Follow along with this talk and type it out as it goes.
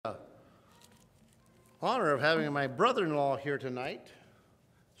honor of having my brother-in-law here tonight,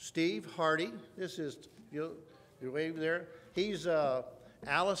 Steve Hardy. This is, you wave there. He's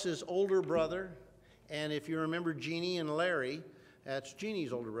Alice's older brother, and if you remember Jeannie and Larry, that's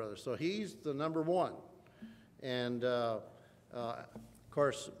Jeannie's older brother. So he's the number one. And of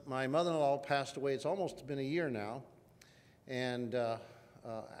course, my mother-in-law passed away. It's almost been a year now. And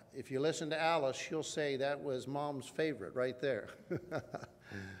if you listen to Alice, she'll say that was Mom's favorite right there.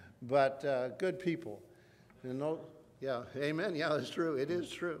 But good people. You know, yeah, amen. Yeah, it's true. It is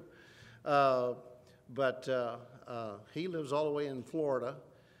true. But he lives all the way in Florida,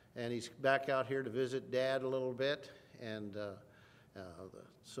 and he's back out here to visit Dad a little bit. And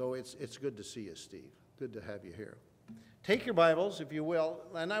so it's good to see you, Steve. Good to have you here. Take your Bibles, if you will,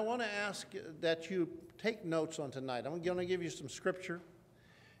 and I want to ask that you take notes on tonight. I'm going to give you some scripture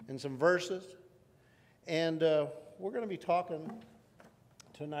and some verses, and we're going to be talking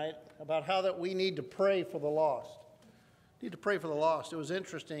tonight about how that we need to pray for the lost. Need to pray for the lost. It was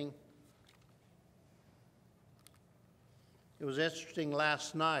interesting. It was interesting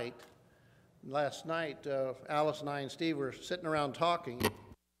last night. Alice and I and Steve were sitting around talking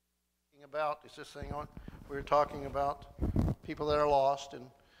about, is this thing on? We were talking about people that are lost and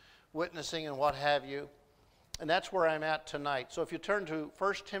witnessing and what have you. And that's where I'm at tonight. So if you turn to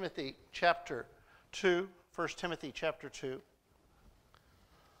 1 Timothy chapter 2, 1 Timothy chapter 2.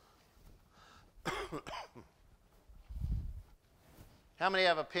 How many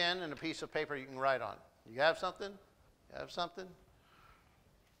have a pen and a piece of paper you can write on? You have something? You have something?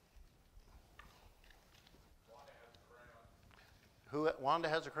 Wanda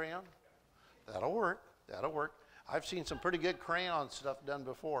has a crayon? That'll work. That'll work. I've seen some pretty good crayon stuff done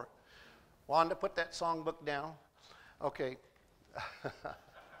before. Wanda, put that songbook down. Okay.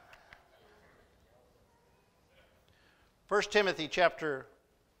 1 Timothy chapter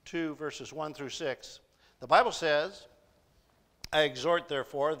 2, verses 1 through 6. The Bible says, I exhort,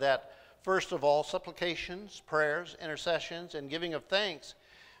 therefore, that first of all supplications, prayers, intercessions, and giving of thanks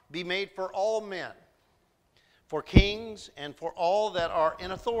be made for all men, for kings, and for all that are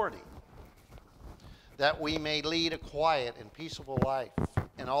in authority, that we may lead a quiet and peaceable life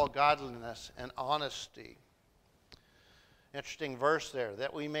in all godliness and honesty. Interesting verse there,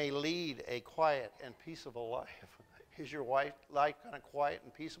 that we may lead a quiet and peaceable life. Is your life kind of quiet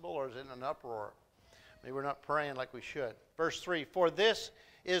and peaceable, or is it in an uproar? Maybe we're not praying like we should. Verse 3, for this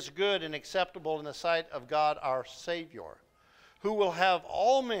is good and acceptable in the sight of God our Savior, who will have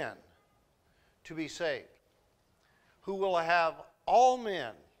all men to be saved. Who will have all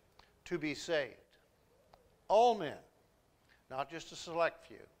men to be saved. All men, not just a select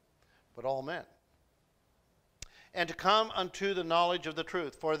few, but all men. And to come unto the knowledge of the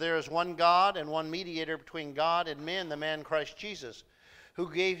truth. For there is one God and one mediator between God and men, the man Christ Jesus, who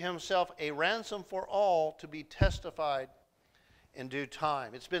gave himself a ransom for all to be testified in due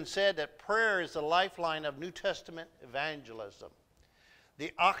time. It's been said that prayer is the lifeline of New Testament evangelism,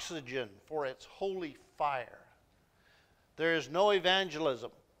 the oxygen for its holy fire. There is no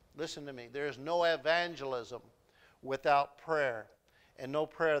evangelism. Listen to me. There is no evangelism without prayer, and no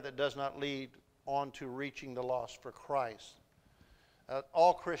prayer that does not lead on to reaching the lost for Christ.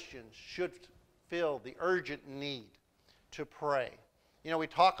 All Christians should feel the urgent need to pray. You know, we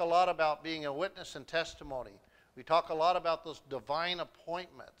talk a lot about being a witness and testimony. We talk a lot about those divine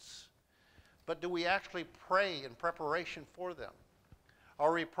appointments. But do we actually pray in preparation for them?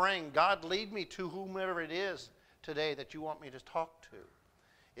 Are we praying, God, lead me to whomever it is today that you want me to talk to?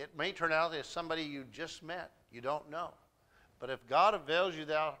 It may turn out as somebody you just met. You don't know. But if God avails you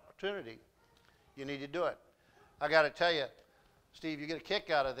the opportunity, you need to do it. I got to tell you, Steve, you get a kick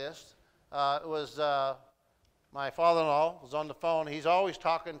out of this. It was my father-in-law was on the phone. He's always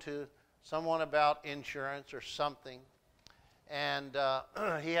talking to someone about insurance or something. And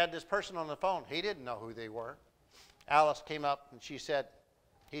he had this person on the phone. He didn't know who they were. Alice came up and she said,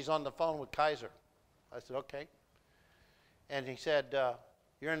 he's on the phone with Kaiser. I said, okay. And he said,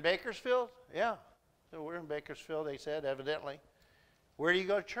 you're in Bakersfield? Yeah. So we're in Bakersfield, they said, evidently. Where do you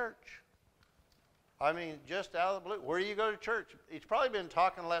go to church? I mean, just out of the blue. Where do you go to church? He's probably been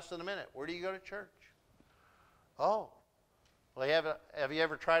talking less than a minute. Where do you go to church? Oh. Well, have you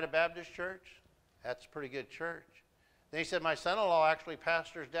ever tried a Baptist church? That's a pretty good church. Then he said, my son-in-law actually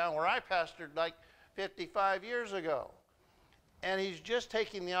pastors down where I pastored like 55 years ago. And he's just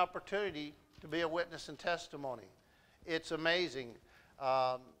taking the opportunity to be a witness and testimony. It's amazing.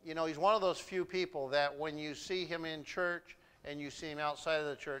 You know, he's one of those few people that when you see him in church and you see him outside of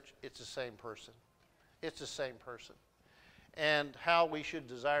the church, it's the same person. It's the same person. And how we should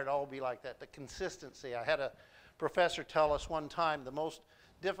desire to all be like that. The consistency. I had a professor tell us one time the most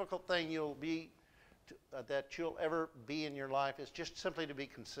difficult thing you'll be that you'll ever be in your life is just simply to be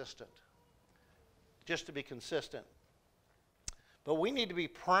consistent. Just to be consistent. But we need to be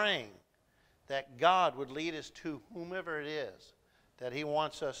praying that God would lead us to whomever it is that He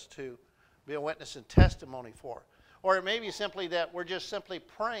wants us to be a witness and testimony for. Or it may be simply that we're just simply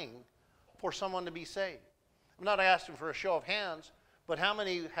praying for someone to be saved. I'm not asking for a show of hands, but how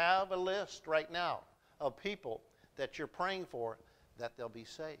many have a list right now of people that you're praying for that they'll be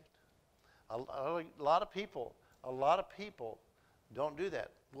saved? A lot of people don't do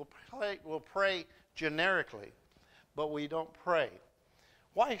that. We'll pray generically, but we don't pray.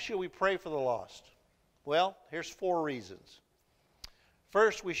 Why should we pray for the lost? Well, here's 4 reasons.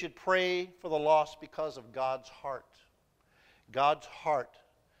 First, we should pray for the lost because of God's heart. God's heart.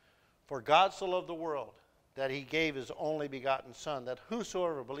 For God so loved the world that He gave His only begotten Son, that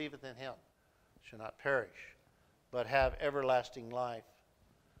whosoever believeth in Him shall not perish, but have everlasting life.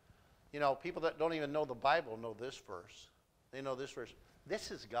 You know, people that don't even know the Bible know this verse. They know this verse. This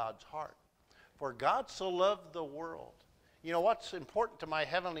is God's heart. For God so loved the world. You know, what's important to my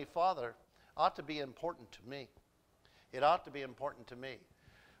Heavenly Father ought to be important to me. It ought to be important to me.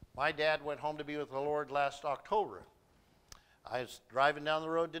 My dad went home to be with the Lord last October. I was driving down the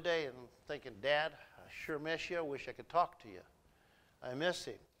road today and thinking, Dad, I sure miss you. I wish I could talk to you. I miss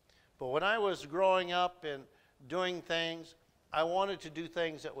him. But when I was growing up and doing things, I wanted to do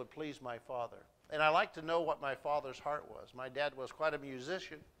things that would please my father. And I like to know what my father's heart was. My dad was quite a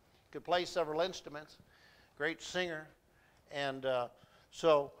musician, could play several instruments, great singer. And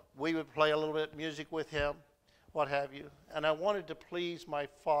so we would play a little bit of music with him, what have you. And I wanted to please my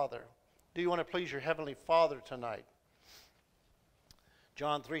father. Do you want to please your Heavenly Father tonight?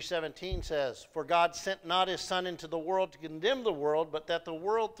 John 3:17 says, For God sent not His Son into the world to condemn the world, but that the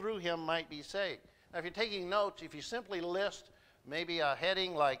world through Him might be saved. Now, if you're taking notes, if you simply list maybe a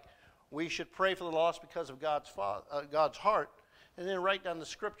heading like, we should pray for the lost because of God's heart, and then write down the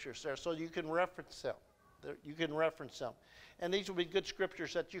scriptures there so you can reference them. You can reference them. And these will be good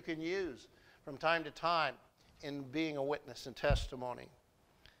scriptures that you can use from time to time in being a witness and testimony.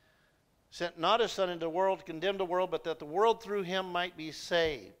 Sent not His Son into the world to condemn the world, but that the world through Him might be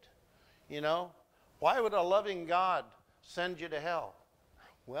saved. You know, why would a loving God send you to hell?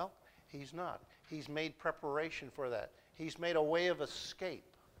 Well, He's not. He's made preparation for that. He's made a way of escape,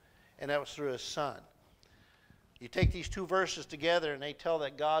 and that was through His Son. You take these 2 verses together, and they tell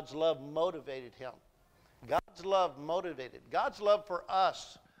that God's love motivated Him. God's love motivated. God's love for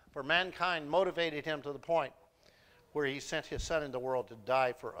us, for mankind, motivated Him to the point where He sent His Son into the world to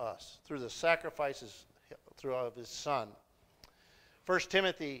die for us through the sacrifices of His Son. 1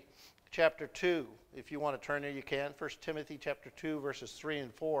 Timothy chapter 2, if you want to turn there, you can. 1 Timothy chapter 2, verses 3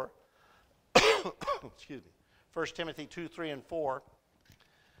 and 4. Excuse me. 1 Timothy 2, 3 and 4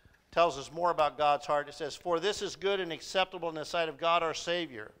 tells us more about God's heart. It says, For this is good and acceptable in the sight of God our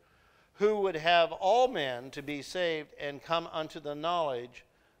Savior, who would have all men to be saved and come unto the knowledge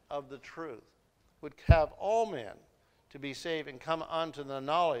of the truth. Would have all men to be saved and come unto the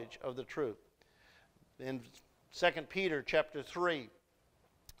knowledge of the truth. In 2 Peter chapter 3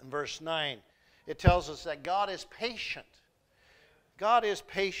 and verse 9, it tells us that God is patient. God is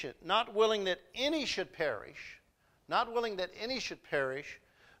patient, not willing that any should perish,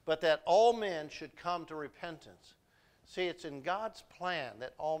 but that all men should come to repentance. See, it's in God's plan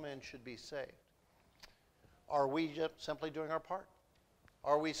that all men should be saved. Are we just simply doing our part?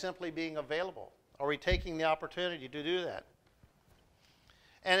 Are we simply being available? Are we taking the opportunity to do that?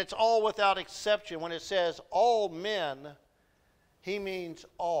 And it's all without exception. When it says all men, He means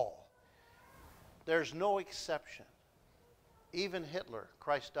all. There's no exception. Even Hitler,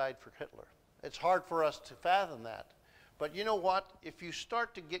 Christ died for Hitler. It's hard for us to fathom that. But you know what? If you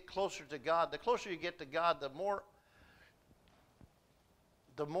start to get closer to God, the closer you get to God, the more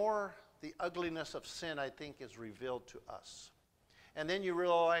the ugliness of sin, I think, is revealed to us. And then you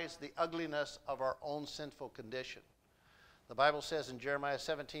realize the ugliness of our own sinful condition. The Bible says in Jeremiah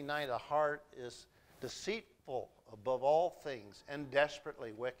 17:9, the heart is deceitful above all things and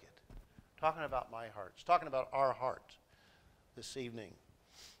desperately wicked. Talking about my heart. It's talking about our heart this evening.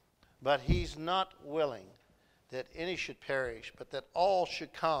 But He's not willing that any should perish, but that all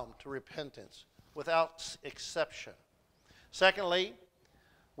should come to repentance without exception. Secondly,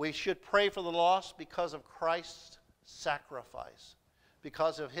 we should pray for the lost because of Christ's sacrifice.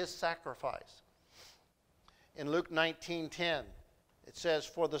 Because of His sacrifice. In Luke 19:10, it says,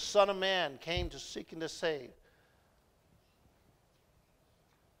 For the Son of Man came to seek and to save.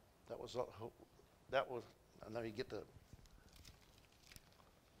 And then you get the,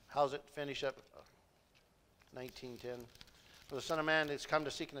 how's it finish up? 19:10. For the Son of Man has come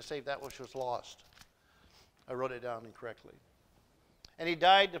to seek and to save that which was lost. I wrote it down incorrectly. And he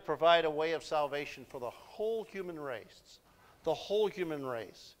died to provide a way of salvation for the whole human race. The whole human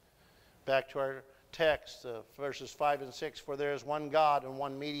race. Back to our text, verses 5 and 6. For there is one God and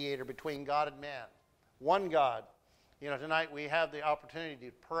one mediator between God and man. One God. You know, tonight we have the opportunity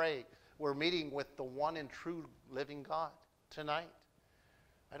to pray. We're meeting with the one and true living God tonight.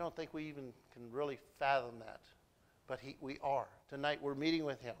 I don't think we even can really fathom that. But we are. Tonight we're meeting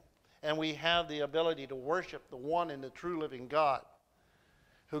with him. And we have the ability to worship the one and the true living God,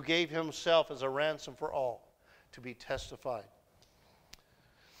 who gave himself as a ransom for all, to be testified.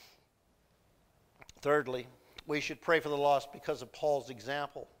 Thirdly, we should pray for the lost because of Paul's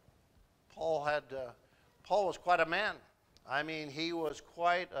example. Paul was quite a man. I mean, he was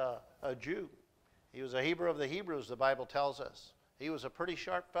quite a Jew. He was a Hebrew of the Hebrews, the Bible tells us. He was a pretty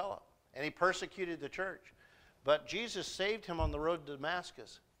sharp fellow, and he persecuted the church. But Jesus saved him on the road to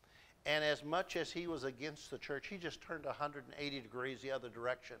Damascus. And as much as he was against the church, he just turned 180 degrees the other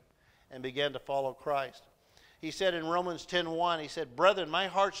direction and began to follow Christ. He said in Romans 10:1, he said, "Brethren, my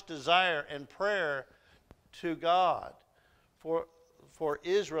heart's desire and prayer to God for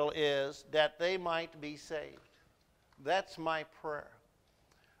Israel is that they might be saved." That's my prayer.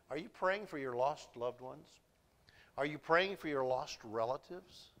 Are you praying for your lost loved ones? Are you praying for your lost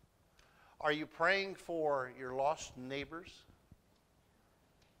relatives? Are you praying for your lost neighbors?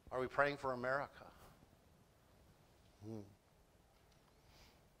 Are we praying for America?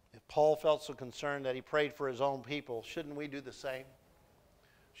 If Paul felt so concerned that he prayed for his own people, shouldn't we do the same?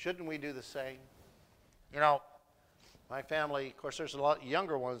 Shouldn't we do the same? You know, my family, of course, there's a lot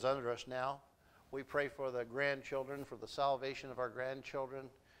younger ones under us now. We pray for the grandchildren, for the salvation of our grandchildren.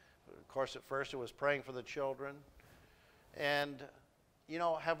 Of course, at first it was praying for the children. And, you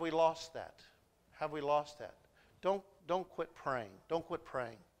know, have we lost that? Have we lost that? Don't quit praying. Don't quit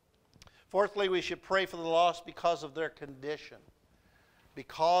praying. Fourthly, we should pray for the lost because of their condition.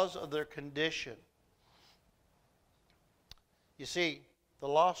 Because of their condition. You see, the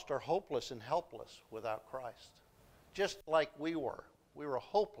lost are hopeless and helpless without Christ. Just like we were. We were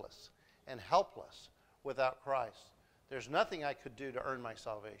hopeless and helpless without Christ. There's nothing I could do to earn my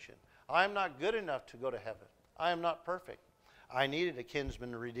salvation. I am not good enough to go to heaven. I am not perfect. I needed a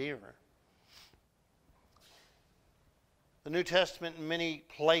kinsman redeemer. The New Testament in many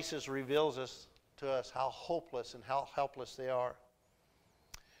places reveals to us how hopeless and how helpless they are.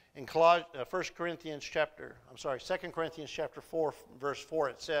 In 2 Corinthians chapter 4, verse 4,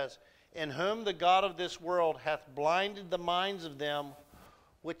 it says, "In whom the God of this world hath blinded the minds of them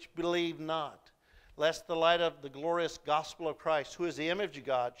which believe not, lest the light of the glorious gospel of Christ, who is the image of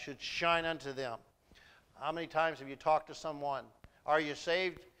God, should shine unto them." How many times have you talked to someone? Are you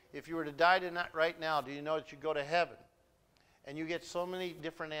saved? If you were to die tonight, right now, do you know that you go to heaven? And you get so many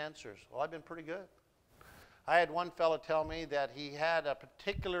different answers. Well, I've been pretty good. I had one fellow tell me that he had a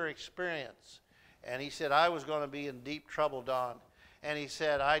particular experience. And he said, I was going to be in deep trouble, Don. And he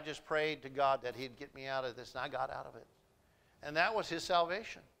said, I just prayed to God that he'd get me out of this. And I got out of it. And that was his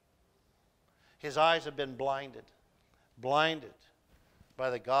salvation. His eyes have been blinded. Blinded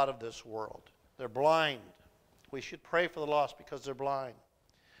by the God of this world. They're blind. We should pray for the lost because they're blind.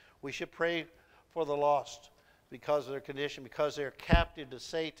 We should pray for the lost because of their condition, because they're captive to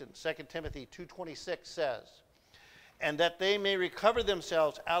Satan. 2 Timothy 2:26 says, "And that they may recover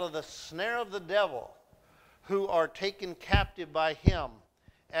themselves out of the snare of the devil, who are taken captive by him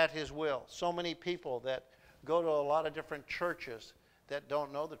at his will." So many people that go to a lot of different churches that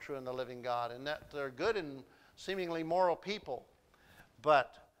don't know the true and the living God, and that they're good and seemingly moral people,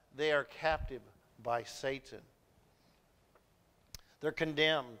 but they are captive by Satan. They're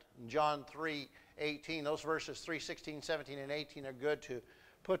condemned. In John 3:18, those verses 3:16, 17, and 18 are good to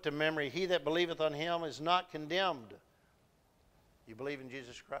put to memory. "He that believeth on him is not condemned." You believe in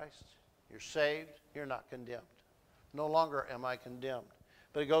Jesus Christ? You're saved. You're not condemned. No longer am I condemned.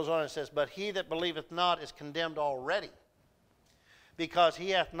 But it goes on and says, "But he that believeth not is condemned already, because he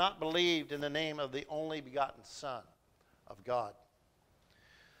hath not believed in the name of the only begotten Son of God."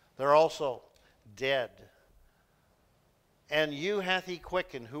 They're also dead. "And you hath he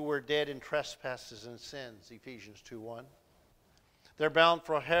quickened, who were dead in trespasses and sins," Ephesians 2:1. They're bound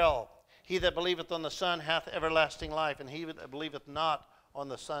for hell. "He that believeth on the Son hath everlasting life, and he that believeth not on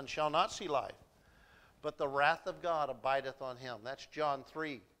the Son shall not see life, but the wrath of God abideth on him." That's John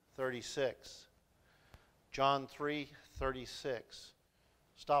 3:36. John 3:36.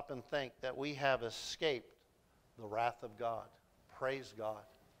 Stop and think that we have escaped the wrath of God. Praise God.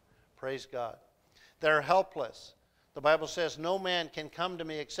 Praise God. They're helpless. The Bible says, "No man can come to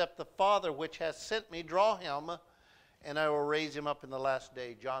me except the Father which hath sent me draw him, and I will raise him up in the last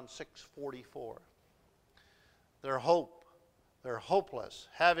day." John 6:44. They're hopeless,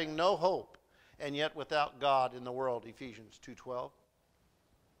 having no hope, and yet without God in the world, Ephesians 2:12.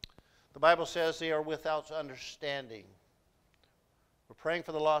 The Bible says they are without understanding. We're praying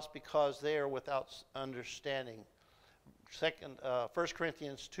for the lost because they are without understanding. 1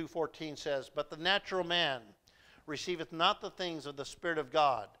 Corinthians 2:14 says, "But the natural man receiveth not the things of the Spirit of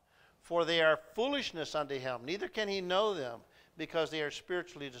God, for they are foolishness unto him, neither can he know them, because they are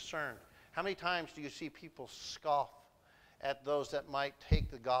spiritually discerned." How many times do you see people scoff at those that might take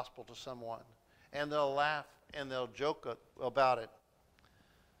the gospel to someone? And they'll laugh and they'll joke about it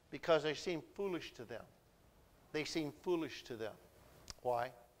because they seem foolish to them. They seem foolish to them.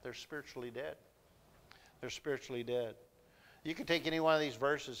 Why? They're spiritually dead. They're spiritually dead. You could take any one of these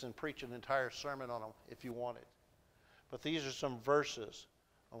verses and preach an entire sermon on them if you wanted. But these are some verses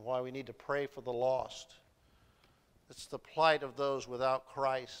on why we need to pray for the lost. It's the plight of those without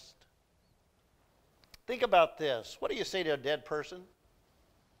Christ. Think about this. What do you say to a dead person?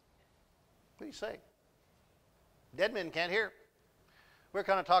 What do you say? Dead men can't hear. We were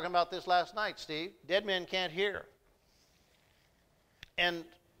kind of talking about this last night, Steve. Dead men can't hear. And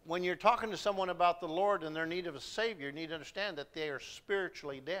when you're talking to someone about the Lord and their need of a Savior, you need to understand that they are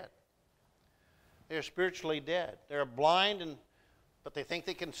spiritually dead. They're spiritually dead. They're blind, but they think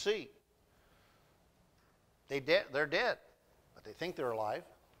they can see. They're dead, but they think they're alive.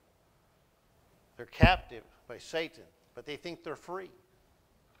 They're captive by Satan, but they think they're free.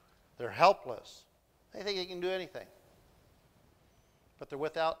 They're helpless. They think they can do anything. But they're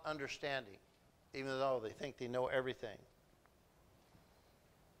without understanding, even though they think they know everything.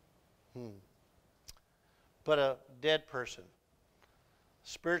 But a dead person,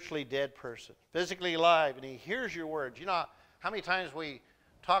 spiritually dead person, physically alive, and he hears your words. You know how many times we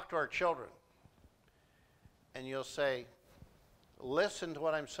talk to our children, and you'll say, "Listen to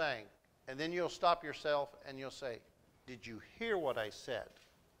what I'm saying." And then you'll stop yourself and you'll say, "Did you hear what I said?"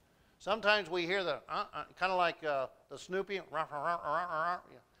 Sometimes we hear the kind of like the Snoopy,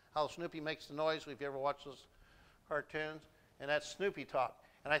 how Snoopy makes the noise. If you ever watched those cartoons, and that's Snoopy talk.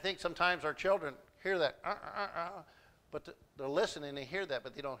 And I think sometimes our children hear that, but they're listening, they hear that,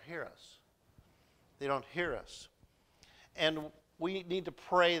 but they don't hear us. They don't hear us. And we need to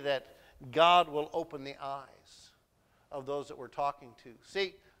pray that God will open the eyes of those that we're talking to.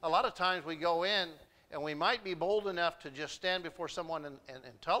 See, a lot of times we go in and we might be bold enough to just stand before someone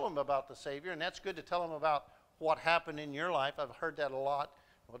and tell them about the Savior, and that's good to tell them about what happened in your life. I've heard that a lot.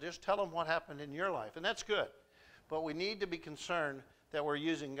 Well, just tell them what happened in your life, and that's good. But we need to be concerned that we're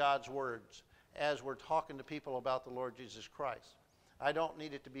using God's words as we're talking to people about the Lord Jesus Christ. I don't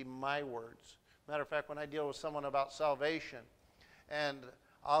need it to be my words. Matter of fact, when I deal with someone about salvation, and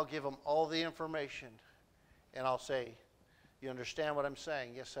I'll give them all the information, and I'll say, "You understand what I'm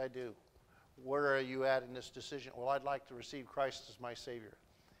saying?" "Yes, I do." "Where are you at in this decision?" "Well, I'd like to receive Christ as my Savior."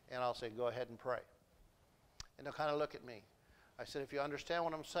 And I'll say, "Go ahead and pray." And they'll kind of look at me. I said, "If you understand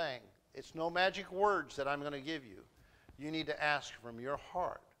what I'm saying, it's no magic words that I'm going to give you. You need to ask from your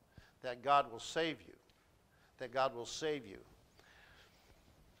heart that God will save you, that God will save you."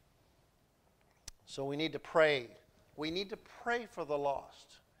 So we need to pray. We need to pray for the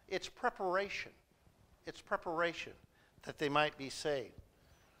lost. It's preparation. It's preparation that they might be saved.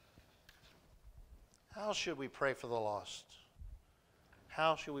 How should we pray for the lost?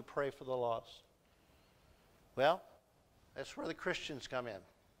 How should we pray for the lost? Well, that's where the Christians come in.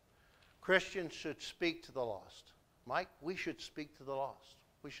 Christians should speak to the lost. Mike, we should speak to the lost.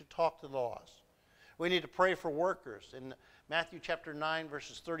 We should talk to the lost. We need to pray for workers. In Matthew chapter 9,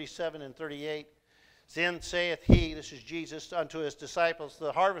 verses 37 and 38, "Then saith he," this is Jesus, "unto his disciples,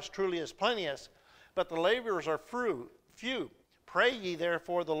 The harvest truly is plenteous, but the laborers are few. Pray ye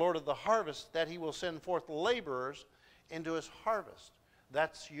therefore the Lord of the harvest, that he will send forth laborers into his harvest."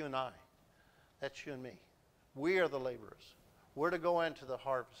 That's you and I. That's you and me. We are the laborers. We're to go into the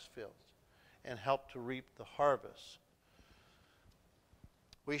harvest fields and help to reap the harvest.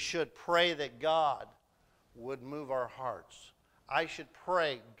 We should pray that God would move our hearts. I should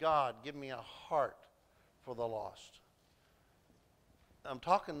pray, "God, give me a heart for the lost." I'm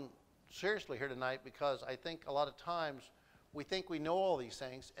talking seriously here tonight because I think a lot of times we think we know all these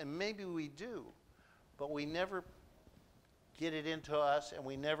things, and maybe we do, but we never get it into us and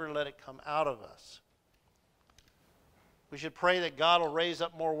we never let it come out of us. We should pray that God will raise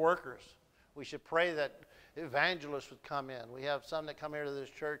up more workers. We should pray that evangelists would come in. We have some that come here to this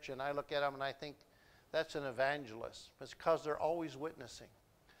church, and I look at them and I think, that's an evangelist. It's because they're always witnessing.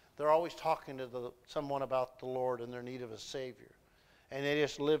 They're always talking to someone about the Lord and their need of a Savior. And they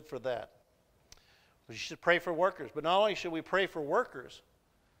just live for that. We should pray for workers. But not only should we pray for workers,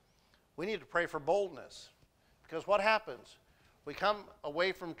 we need to pray for boldness. Because what happens? We come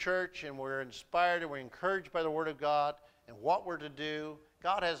away from church and we're inspired and we're encouraged by the Word of God and what we're to do.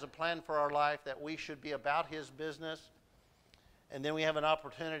 God has a plan for our life that we should be about His business. And then we have an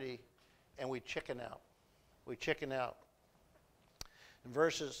opportunity and we chicken out. We chicken out. In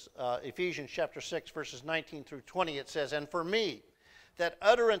Ephesians chapter 6, verses 19 through 20, it says, "And for me, that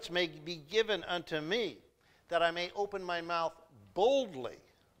utterance may be given unto me, that I may open my mouth boldly."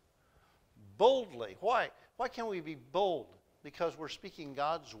 Boldly. Why? Why can we be bold? Because we're speaking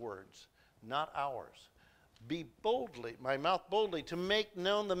God's words, not ours. Be boldly, my mouth boldly, to make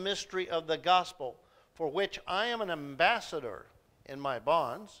known the mystery of the gospel, for which I am an ambassador in my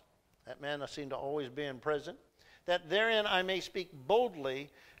bonds. That man I seem to always be in prison. That therein I may speak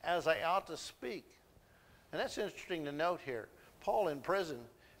boldly as I ought to speak. And that's interesting to note here. Paul in prison,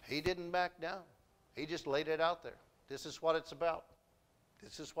 he didn't back down. He just laid it out there. This is what it's about.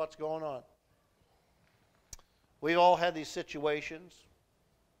 This is what's going on. We've all had these situations.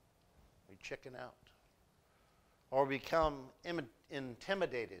 We chicken out. Or become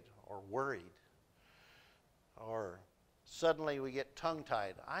intimidated or worried. Or suddenly we get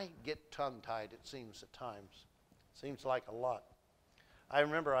tongue-tied. I get tongue-tied, it seems, at times. Seems like a lot. I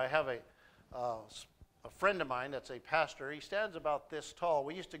remember I have a friend of mine that's a pastor. He stands about this tall.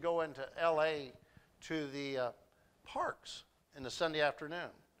 We used to go into L.A. to the parks in the Sunday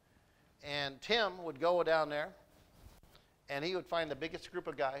afternoon. And Tim would go down there, and he would find the biggest group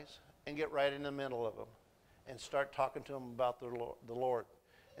of guys and get right in the middle of them and start talking to them about the Lord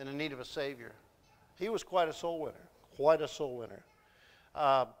and the need of a Savior. He was quite a soul winner, quite a soul winner.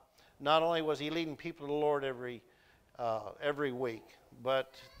 Not only was he leading people to the Lord every week,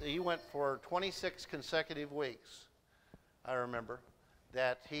 but he went for 26 consecutive weeks, I remember,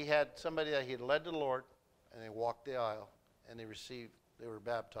 that he had somebody that he had led to the Lord, and they walked the aisle, and they were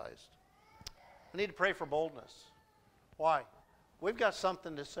baptized. We need to pray for boldness. Why? We've got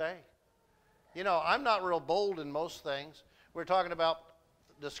something to say. You know, I'm not real bold in most things. We're talking about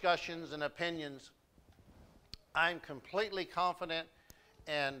discussions and opinions. I'm completely confident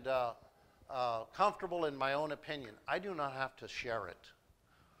and comfortable in my own opinion. I do not have to share it.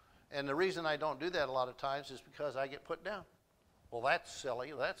 And the reason I don't do that a lot of times is because I get put down. Well, that's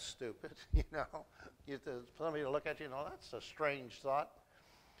silly. That's stupid. You know, somebody will look at you and, that's a strange thought.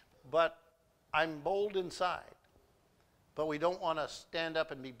 But I'm bold inside. But we don't want to stand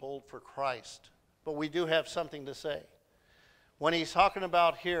up and be bold for Christ. But we do have something to say. When he's talking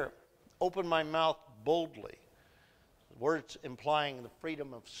about here, open my mouth boldly, words implying the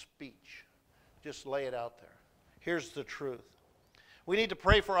freedom of speech. Just lay it out there. Here's the truth. We need to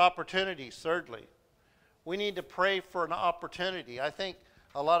pray for opportunities, thirdly. We need to pray for an opportunity. I think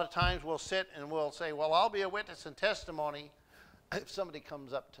a lot of times we'll sit and we'll say, well, I'll be a witness and testimony if somebody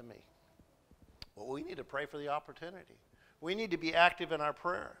comes up to me. Well, we need to pray for the opportunity. We need to be active in our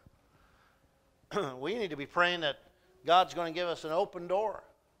prayer. We need to be praying that God's going to give us an open door.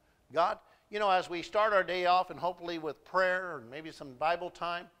 God, you know, as we start our day off and hopefully with prayer or maybe some Bible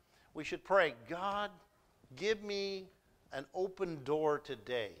time, we should pray, God, give me an open door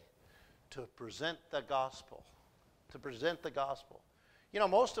today to present the gospel. To present the gospel. You know,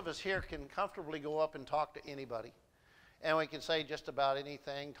 most of us here can comfortably go up and talk to anybody. And we can say just about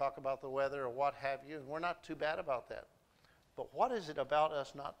anything, talk about the weather or what have you, and we're not too bad about that. But what is it about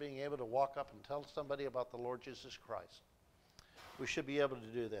us not being able to walk up and tell somebody about the Lord Jesus Christ? We should be able to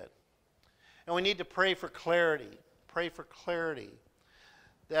do that. And we need to pray for clarity. Pray for clarity.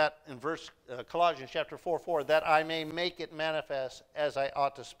 That in Colossians chapter 4:4, that I may make it manifest as I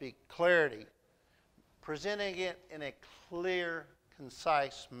ought to speak. Clarity. Presenting it in a clear,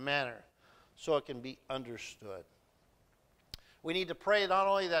 concise manner so it can be understood. We need to pray not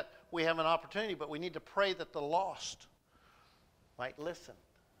only that we have an opportunity, but we need to pray that the lost might listen.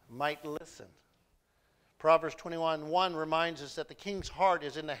 Proverbs 21:1 reminds us that the king's heart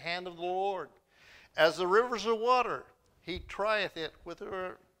is in the hand of the Lord. As the rivers of water, he trieth it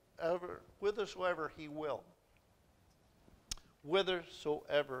whithersoever he will.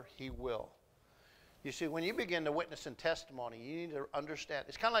 Whithersoever he will. You see, when you begin to witness in testimony, you need to understand.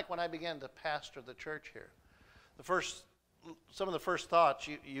 It's kind of like when I began to pastor the church here. Some of the first thoughts,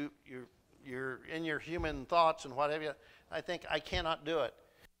 you're in your human thoughts and what have you. I think, I cannot do it.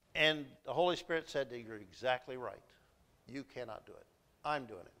 And the Holy Spirit said that you're exactly right. You cannot do it. I'm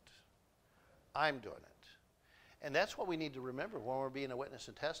doing it. I'm doing it. And that's what we need to remember when we're being a witness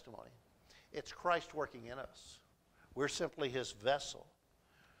and testimony. It's Christ working in us. We're simply his vessel.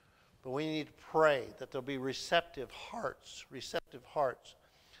 But we need to pray that there'll be receptive hearts. Receptive hearts.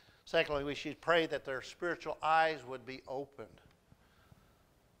 Secondly, we should pray that their spiritual eyes would be opened.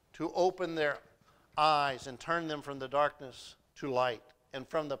 To open their eyes and turn them from the darkness to light, and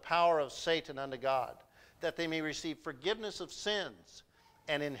from the power of Satan unto God, that they may receive forgiveness of sins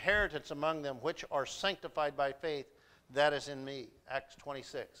and inheritance among them which are sanctified by faith that is in me. Acts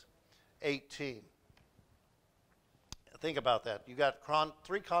 26:18. Think about that. You got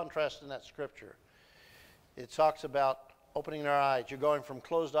three contrasts in that scripture. It talks about opening our eyes. You're going from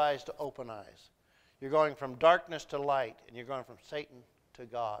closed eyes to open eyes. You're going from darkness to light, and you're going from Satan to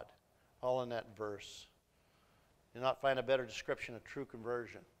God. All in that verse. You'll not find a better description of true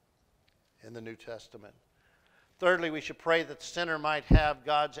conversion in the New Testament. Thirdly, we should pray that the sinner might have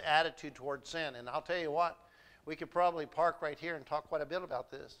God's attitude toward sin. And I'll tell you what, we could probably park right here and talk quite a bit about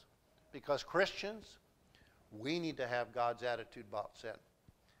this. Because Christians, we need to have God's attitude about sin.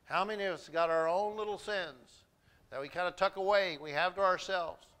 How many of us got our own little sins that we kind of tuck away, we have to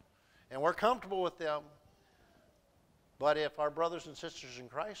ourselves, and we're comfortable with them? But if our brothers and sisters in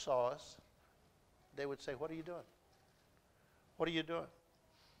Christ saw us, they would say, what are you doing? What are you doing?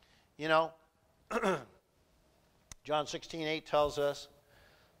 You know, John 16:8 tells us,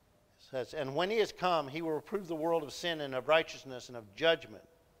 says, and when he has come, he will reprove the world of sin and of righteousness and of judgment.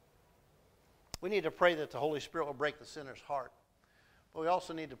 We need to pray that the Holy Spirit will break the sinner's heart. But we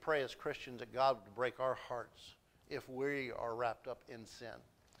also need to pray as Christians that God would break our hearts if we are wrapped up in sin.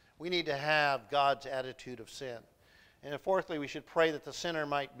 We need to have God's attitude of sin. And fourthly, we should pray that the sinner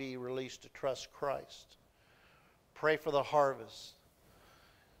might be released to trust Christ. Pray for the harvest.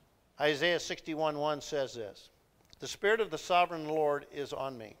 Isaiah 61:1 says this, the Spirit of the sovereign Lord is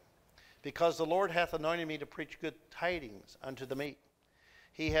on me, because the Lord hath anointed me to preach good tidings unto the meek.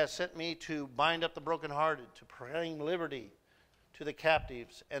 He has sent me to bind up the brokenhearted, to proclaim liberty to the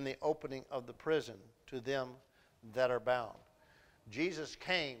captives, and the opening of the prison to them that are bound. Jesus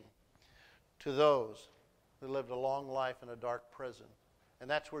came to those who lived a long life in a dark prison. And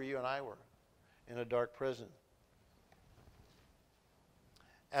that's where you and I were, in a dark prison.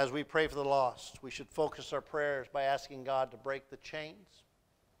 As we pray for the lost, we should focus our prayers by asking God to break the chains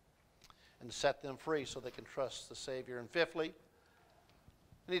and set them free so they can trust the Savior. And fifthly,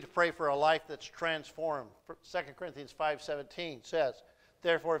 we need to pray for a life that's transformed. 2 Corinthians 5:17 says,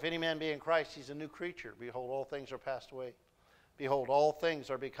 therefore, if any man be in Christ, he's a new creature. Behold, all things are passed away. Behold, all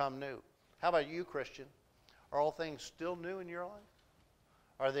things are become new. How about you, Christian? Are all things still new in your life?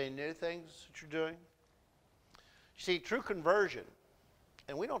 Are they new things that you're doing? You see, true conversion,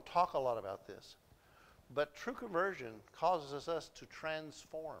 and we don't talk a lot about this, but true conversion causes us to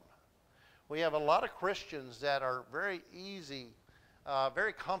transform. We have a lot of Christians that are very easy,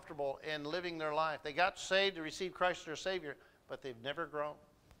 very comfortable in living their life. They got saved to receive Christ as their Savior, but they've never grown.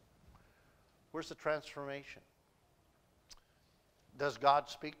 Where's the transformation? Does God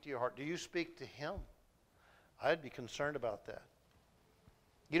speak to your heart? Do you speak to Him? I'd be concerned about that.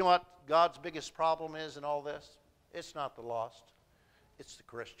 You know what God's biggest problem is in all this? It's not the lost. It's the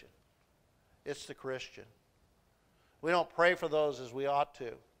Christian. It's the Christian. We don't pray for those as we ought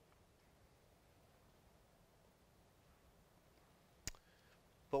to.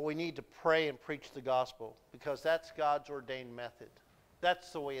 But we need to pray and preach the gospel because that's God's ordained method.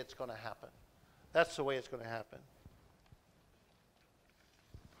 That's the way it's going to happen. That's the way it's going to happen.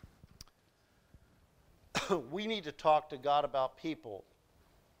 We need to talk to God about people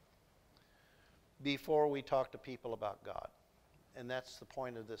before we talk to people about God. And that's the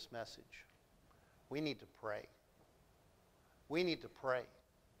point of this message. We need to pray. We need to pray.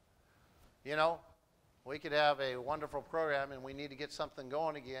 You know, we could have a wonderful program and we need to get something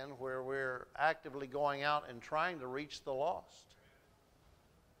going again where we're actively going out and trying to reach the lost.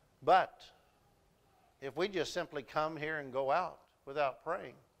 But if we just simply come here and go out without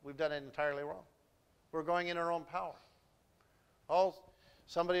praying, we've done it entirely wrong. We're going in our own power.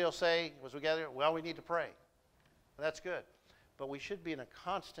 Somebody will say, as we gather, well, we need to pray. That's good. But we should be in a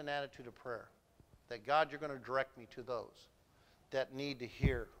constant attitude of prayer. That God, you're going to direct me to those that need to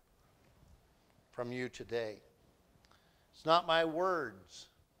hear from you today. It's not my words.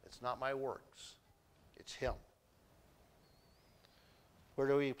 It's not my works. It's Him. Where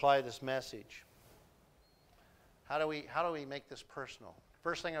do we apply this message? How do we make this personal?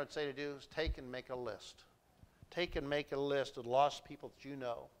 First thing I would say to do is take and make a list. Take and make a list of lost people that you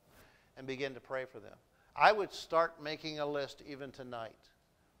know and begin to pray for them. I would start making a list even tonight.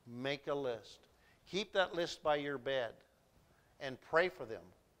 Make a list. Keep that list by your bed and pray for them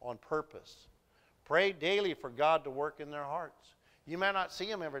on purpose. Pray daily for God to work in their hearts. You may not see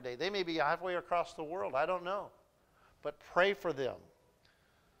them every day. They may be halfway across the world. I don't know. But pray for them.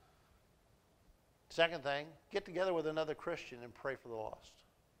 Second thing, get together with another Christian and pray for the lost.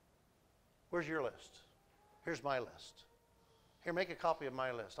 Where's your list? Here's my list. Here, make a copy of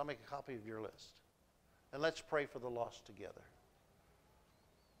my list. I'll make a copy of your list. And let's pray for the lost together.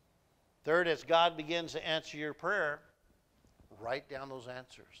 Third, as God begins to answer your prayer, write down those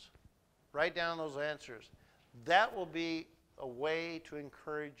answers. Write down those answers. That will be a way to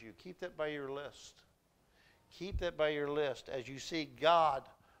encourage you. Keep that by your list. Keep that by your list as you see God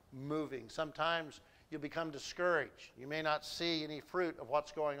moving. Sometimes you'll become discouraged. You may not see any fruit of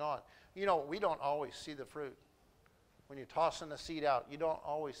what's going on. You know, we don't always see the fruit. When you're tossing the seed out, you don't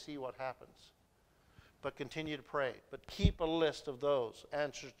always see what happens. But continue to pray. But keep a list of those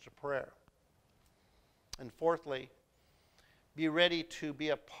answers to prayer. And fourthly, be ready to be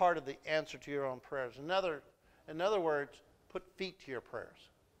a part of the answer to your own prayers. In other words, put feet to your prayers.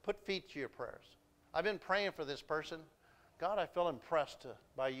 Put feet to your prayers. I've been praying for this person. God, I feel impressed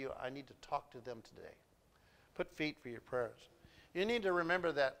by you. I need to talk to them today. Put feet for your prayers. You need to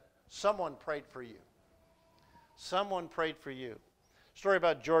remember that someone prayed for you. Someone prayed for you. Story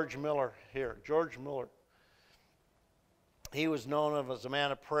about George Miller here. George Miller. He was known as a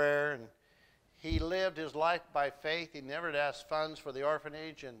man of prayer, and he lived his life by faith. He never asked funds for the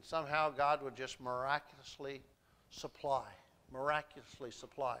orphanage, and somehow God would just miraculously supply. Miraculously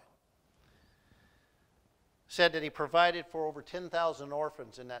supply. Said that he provided for over 10,000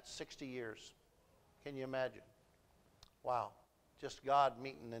 orphans in that 60 years. Can you imagine? Wow. Just God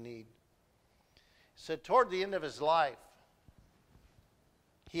meeting the need. Said toward the end of his life,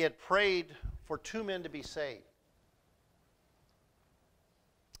 he had prayed for 2 men to be saved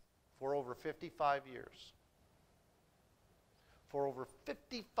for over 55 years. For over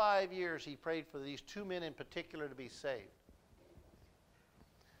 55 years, he prayed for these 2 men in particular to be saved.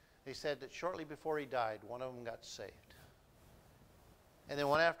 He said that shortly before he died, one of them got saved. And then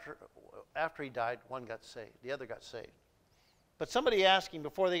one after he died, one got saved. The other got saved. But somebody asked him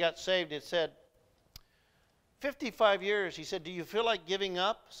before they got saved, it said, 55 years, he said, do you feel like giving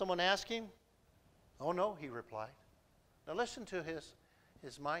up? Someone asked him. Oh, no, he replied. Now listen to his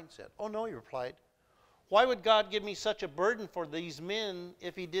mindset. Oh, no, he replied. Why would God give me such a burden for these men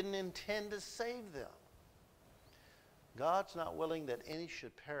if he didn't intend to save them? God's not willing that any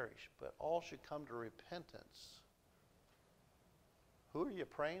should perish, but all should come to repentance. Who are you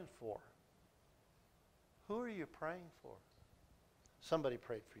praying for? Who are you praying for? Somebody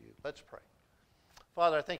prayed for you. Let's pray. Father, I thank you.